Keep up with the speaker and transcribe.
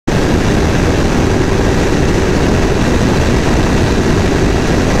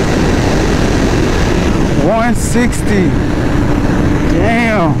160.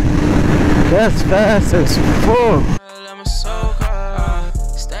 Damn. That's fast as fuck.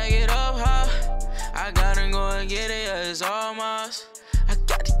 Stack it up high. I gotta go and get it, yeah, it's all mine. I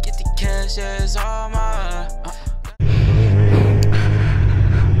got to get the cash, yeah, it's all mine.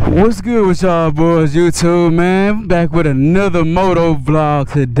 What's good with y'all boys, YouTube, man? Back with another moto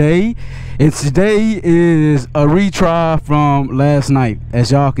vlog today. And today is a retry from last night.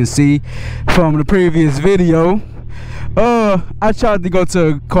 As y'all can see from the previous video, I tried to go to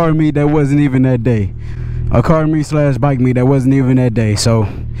a car meet that wasn't even that day. A car meet slash bike meet that wasn't even that day. So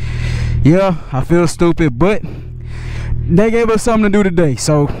yeah, I feel stupid, but they gave us something to do today,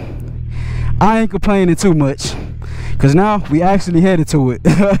 so I ain't complaining too much. Cause now we actually headed to it.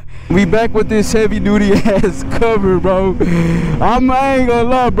 We back with this heavy duty ass cover, bro. I ain't gonna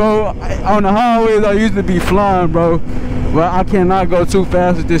lie, bro. On the highways I used to be flying, bro, but I cannot go too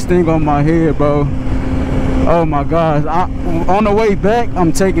fast with this thing on my head, bro. Oh my gosh. On the way back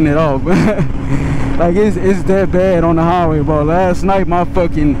I'm taking it off. Like it's that bad on the highway, bro. Last night my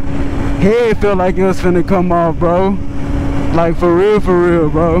fucking head felt like it was finna come off, bro. Like for real,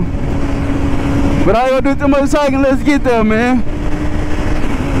 bro. But I ain't gonna do too much talking. Let's get there, man.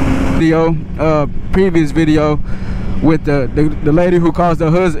 Previous video with the lady who called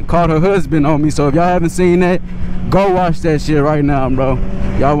her husband on me. So if y'all haven't seen that, go watch that shit right now, bro.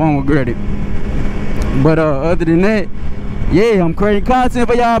 Y'all won't regret it. But other than that, yeah, I'm creating content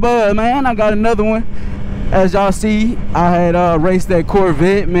for y'all, but man, I got another one. As y'all see, I had raced that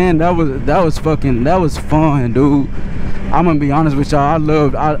Corvette, man. That was fun, dude. I'm gonna be honest with y'all,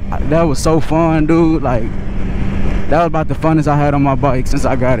 that was so fun, dude. Like, that was about the funnest I had on my bike since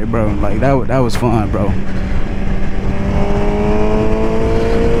I got it, bro. Like, that was fun, bro.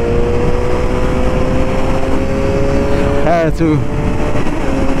 Had to.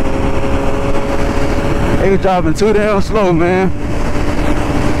 They was driving too damn slow, man.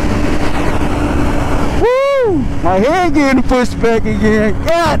 Woo! My head getting pushed back again.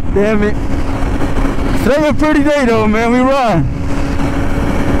 God damn it. Today a pretty day though, man. We ride.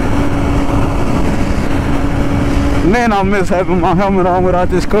 Man, I miss having my helmet on without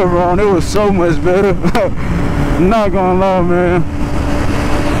this cover on. It was so much better. Not gonna lie, man.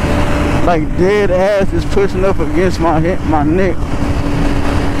 Like dead ass is pushing up against my head, my neck.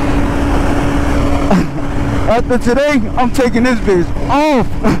 After today, I'm taking this bitch off.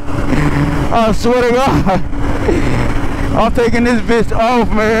 I swear to God. I'm taking this bitch off,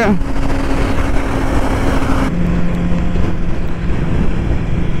 man.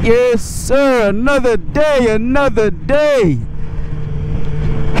 Yes, sir. Another day.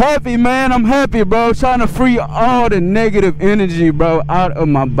 Happy, man. I'm happy, bro. Trying to free all the negative energy, bro, out of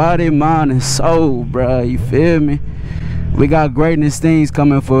my body, mind, and soul, bro. You feel me? We got greatness things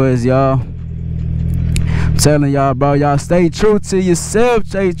coming for us, y'all. I'm telling y'all, bro. Y'all stay true to yourself.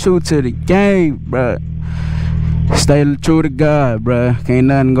 Stay true to the game, bro. Stay true to God, bro. Can't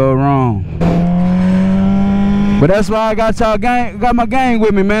nothing go wrong. But that's why I got y'all gang, got my gang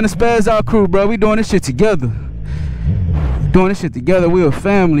with me, man. The Spaz Out crew, bro. We doing this shit together. We a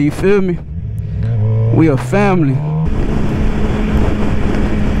family, you feel me? We a family.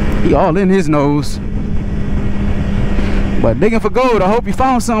 He all in his nose. But digging for gold, I hope you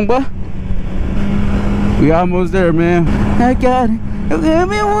found something, boy. We almost there, man. I got it. Let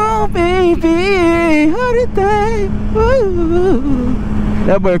me want, baby. How did that?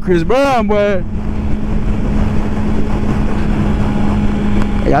 That boy Chris Brown, boy.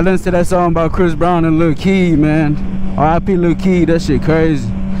 Y'all listen to that song about Chris Brown and Lil Key, man. R.I.P. Lil Key, that shit crazy.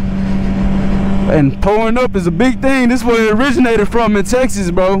 And pouring up is a big thing. This is where it originated from in Texas,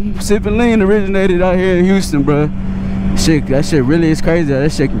 bro. Sipping lean originated out here in Houston, bro. That shit really is crazy.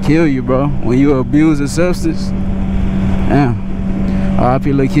 That shit can kill you, bro, when you abuse a substance. Damn.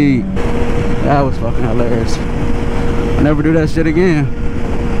 R.I.P. Lil Key. That was fucking hilarious. I'll never do that shit again.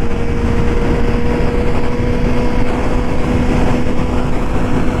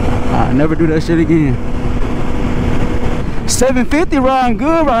 Never do that shit again. 750 riding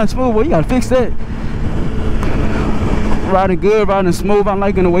good, riding smooth. Well, you gotta fix that. Riding good, riding smooth. I'm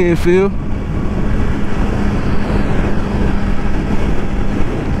liking the way it feel.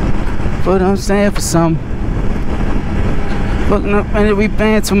 But I'm saying for something. Looking up and we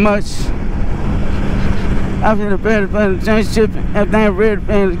paying too much. I've been a better change shipping. Everything red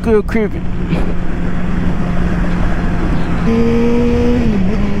and good creeping.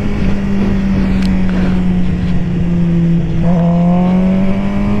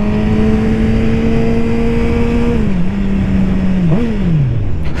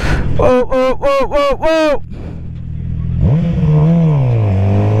 Whoa.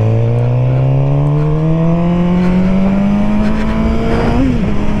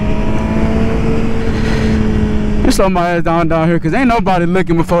 slow my ass down here, cause ain't nobody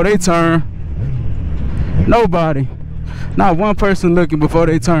looking before they turn. Nobody. Not one person looking before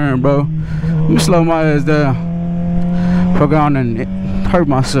they turn, bro. Let me slow my ass down. Fuck on and hurt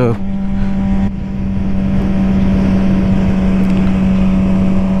myself.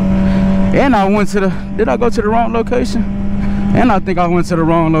 And I went to the, did I go to the wrong location? And I think I went to the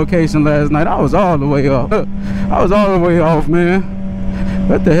wrong location last night. I was all the way off. I was all the way off, man.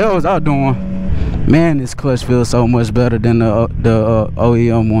 What the hell was I doing? Man, this clutch feels so much better than the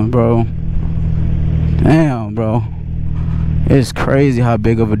OEM one, bro. Damn, bro. It's crazy how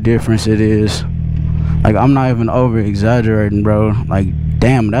big of a difference it is. Like, I'm not even over exaggerating, bro. Like,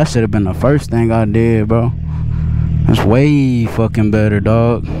 damn, that should have been the first thing I did, bro. That's way fucking better,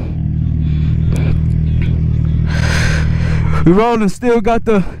 dog. We rolling, still got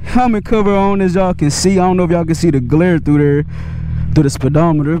the helmet cover on, as y'all can see. I don't know if y'all can see the glare through there, through the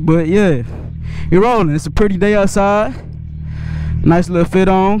speedometer, but yeah, we rolling. It's a pretty day outside. Nice little fit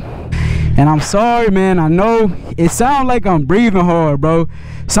on. And I'm sorry, man. I know it sounds like I'm breathing hard, bro.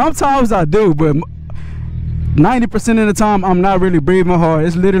 Sometimes I do, but 90% of the time I'm not really breathing hard.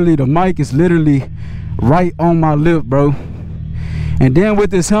 It's literally, the mic is literally right on my lip, bro. And then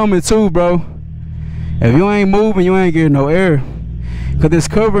with this helmet too, bro, if you ain't moving, you ain't getting no air, cause it's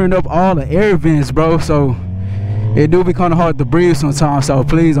covering up all the air vents, bro. So it do be kind of hard to breathe sometimes. So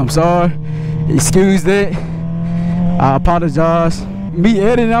please, I'm sorry. Excuse that. I apologize. Me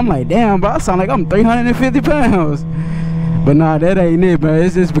editing, I'm like, damn, bro, I sound like I'm 350 pounds. But nah, that ain't it, bro.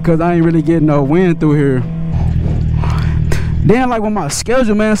 It's just because I ain't really getting no wind through here. Then, like, with my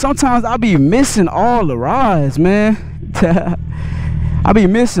schedule, man, sometimes I be missing all the rides, man. I be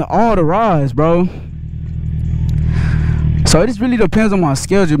missing all the rides, bro. So it just really depends on my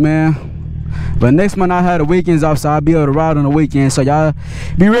schedule, man. But next month I had the weekends off, so I'll be able to ride on the weekend. So y'all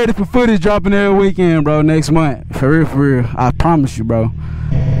be ready for footage dropping every weekend, bro, next month. For real, for real. I promise you, bro.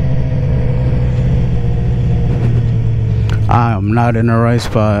 I am not in the right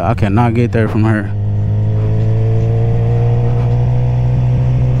spot. I cannot get there from here.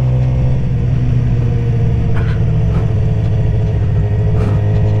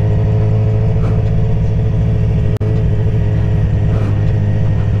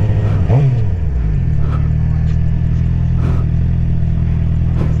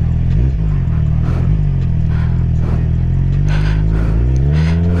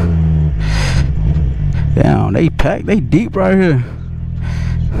 Damn, they packed, they deep right here.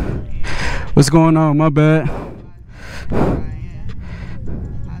 What's going on? My bad.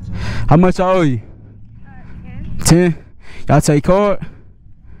 How much I owe you? 10. Y'all take card?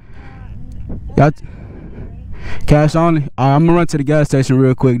 Y'all cash only? Alright, I'm gonna run to the gas station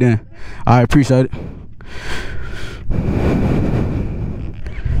real quick then. Alright, appreciate it.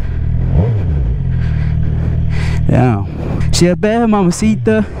 Damn. She a bad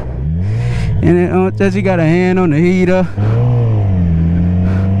mamacita. And then she got a hand on the heater.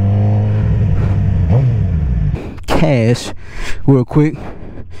 Cash, real quick.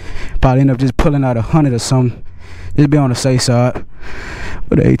 Probably end up just pulling out 100 or something. Just be on the safe side.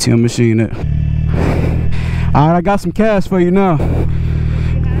 With the ATM machine at. Alright, I got some cash for you now.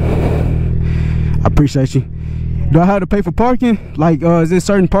 I appreciate you. Do I have to pay for parking? Like, is there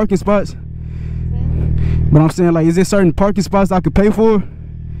certain parking spots? But I'm saying, like, is there certain parking spots I could pay for?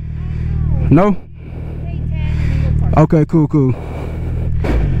 No? Okay, cool, cool.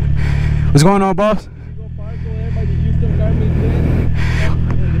 What's going on, boss?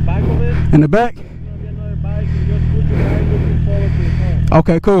 In the back?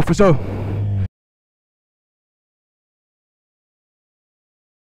 Okay, cool, for sure.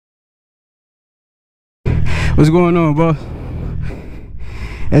 What's going on, boss?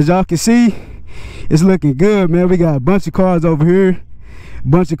 As y'all can see, it's looking good, man. We got a bunch of cars over here.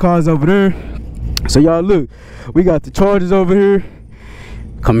 Bunch of cars over there. So y'all look, we got the Chargers over here,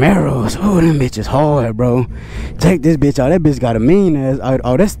 Camaros. Oh, them bitches hard, bro. Check this bitch out. That bitch got a mean ass idle.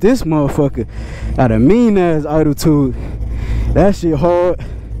 Oh, that's this motherfucker. Got a mean ass idle too. That shit hard.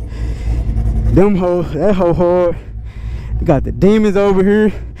 Them hoe, that hoe hard. We got the demons over here.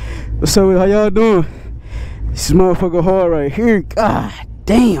 What's up? How y'all doing? This motherfucker hard right here. God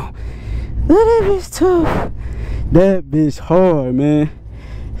damn. That bitch tough. That bitch hard, man.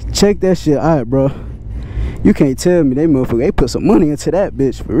 Check that shit out, bro. You can't tell me they motherfucker, they put some money into that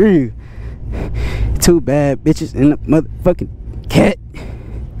bitch, for real. Two bad bitches and the motherfucking cat.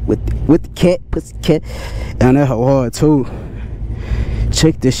 With the cat, pussy cat. And that hoe hard too.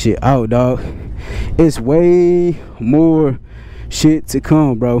 Check this shit out, dog. It's way more shit to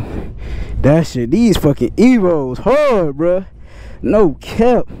come, bro. That shit, these fucking Evos hard, bro. No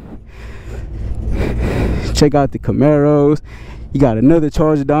cap. Check out the Camaros. You got another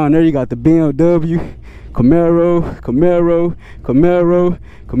Charger down there. You got the BMW, Camaro, Camaro, Camaro,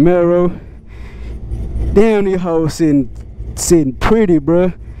 Camaro. Damn, these hoes sitting pretty,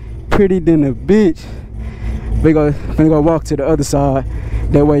 bruh. Pretty than a bitch. We finna go walk to the other side.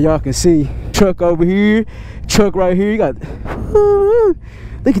 That way y'all can see. Truck over here, truck right here. You got,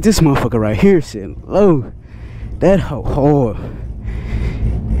 look at this motherfucker right here sitting low. That hoe hard.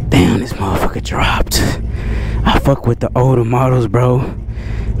 Damn, this motherfucker dropped. I fuck with the older models, bro.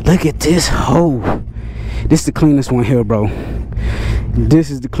 Look at this hoe. This is the cleanest one here, bro. This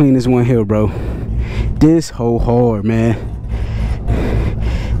is the cleanest one here, bro. This hoe hard, man.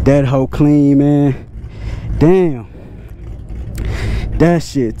 That hoe clean, man. Damn. That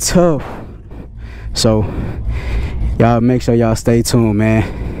shit tough. So, y'all make sure y'all stay tuned, man.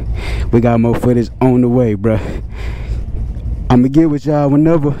 We got more footage on the way, bruh. I'ma get with y'all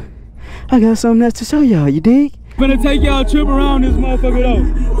whenever I got something else to show y'all, you dig? Gonna take y'all a trip around this motherfucker though.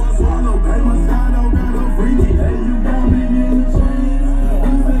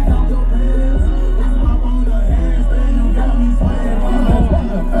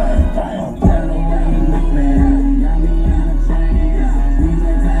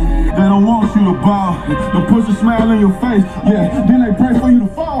 They don't want you to ball, they push a smile in your face, yeah, then they pray for you to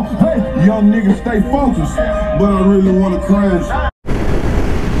fall. Hey, young niggas stay focused, but I really wanna crash.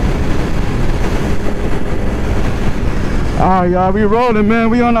 Alright, y'all, we rolling, man.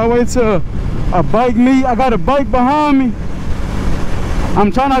 We on our way to a bike meet. I got a bike behind me.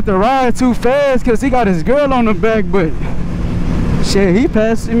 I'm trying not to ride too fast because he got his girl on the back, but shit, he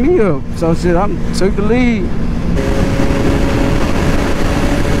passing me up. So shit, I took the lead.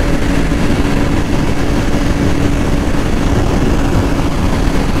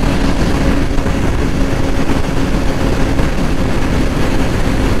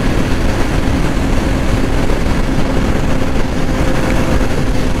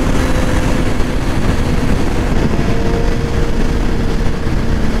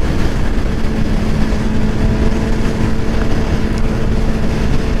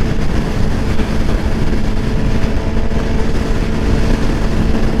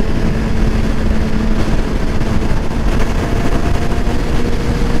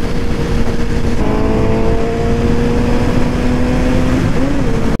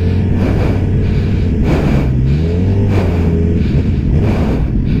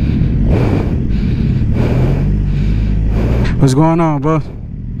 What's going on, bro?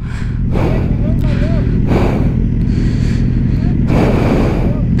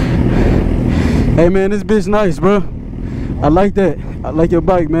 Hey man, this bitch nice, bro. I like that. I like your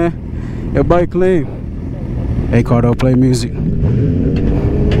bike, man. Your bike clean. Hey Cardo, play music.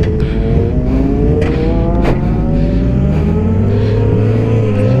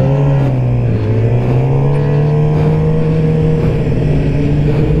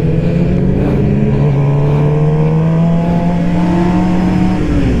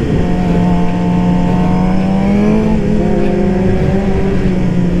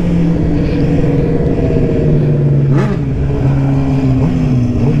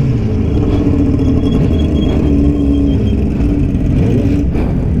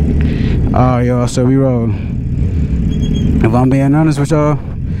 Alright, y'all, so we roll. If I'm being honest with y'all,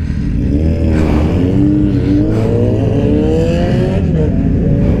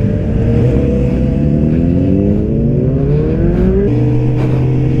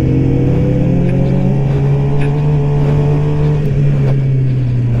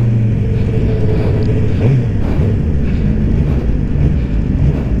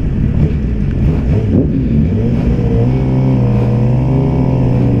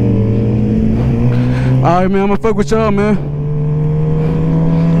 alright, man, I'ma fuck with y'all, man.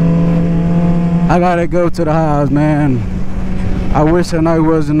 I gotta go to the house, man. I wish tonight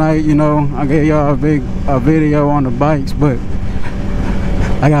was the night, you know. I gave y'all a video on the bikes, but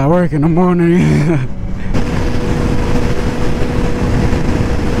I got work in the morning.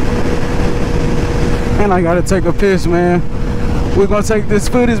 And I gotta take a piss, man. We're gonna take this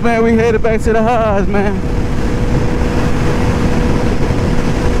footage, man. We headed back to the house, man.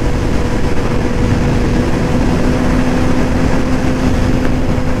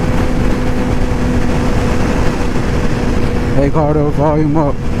 Hey Cardo, volume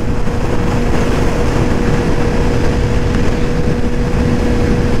up.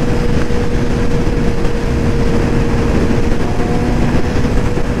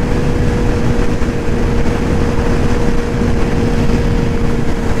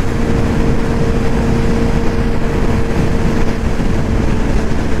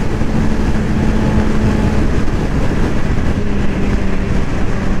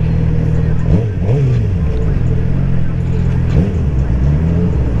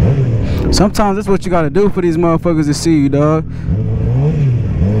 Sometimes that's what you gotta do for these motherfuckers to see you, dog.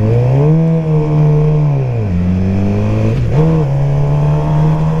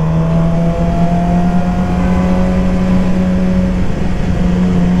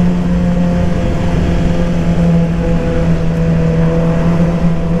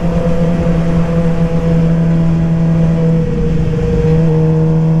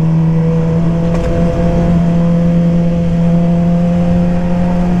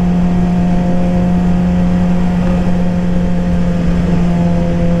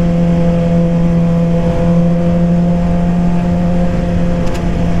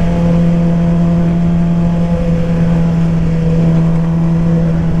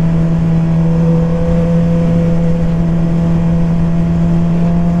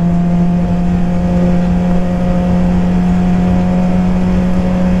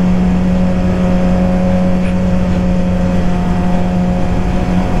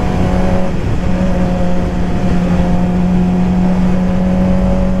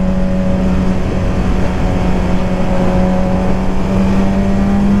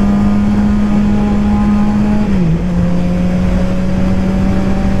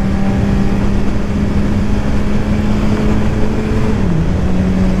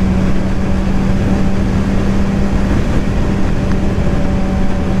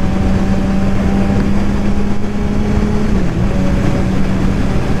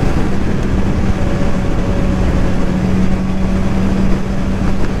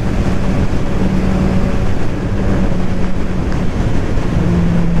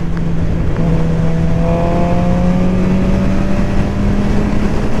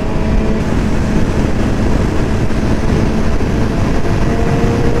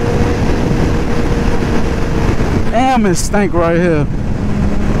 Damn, it stink right here.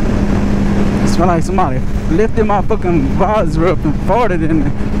 It smell like somebody lifted my fucking visor up and farted in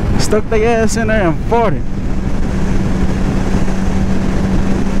it. Stuck their ass in there and farted.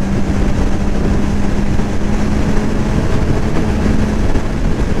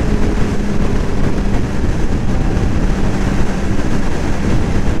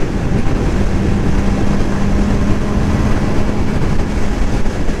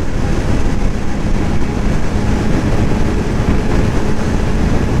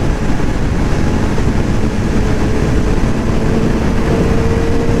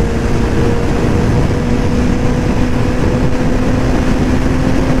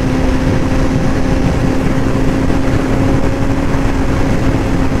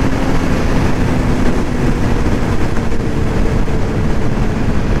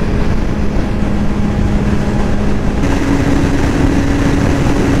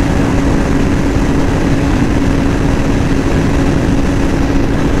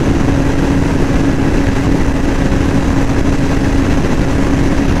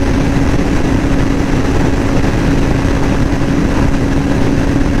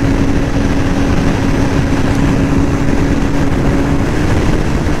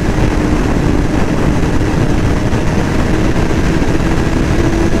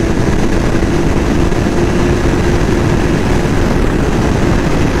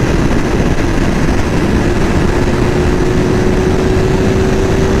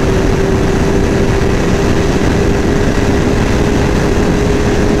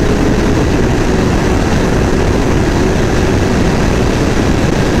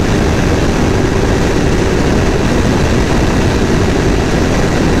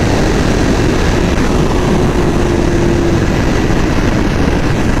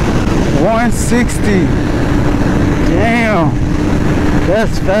 $160. Damn,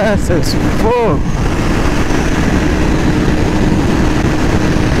 that's fast as fuck.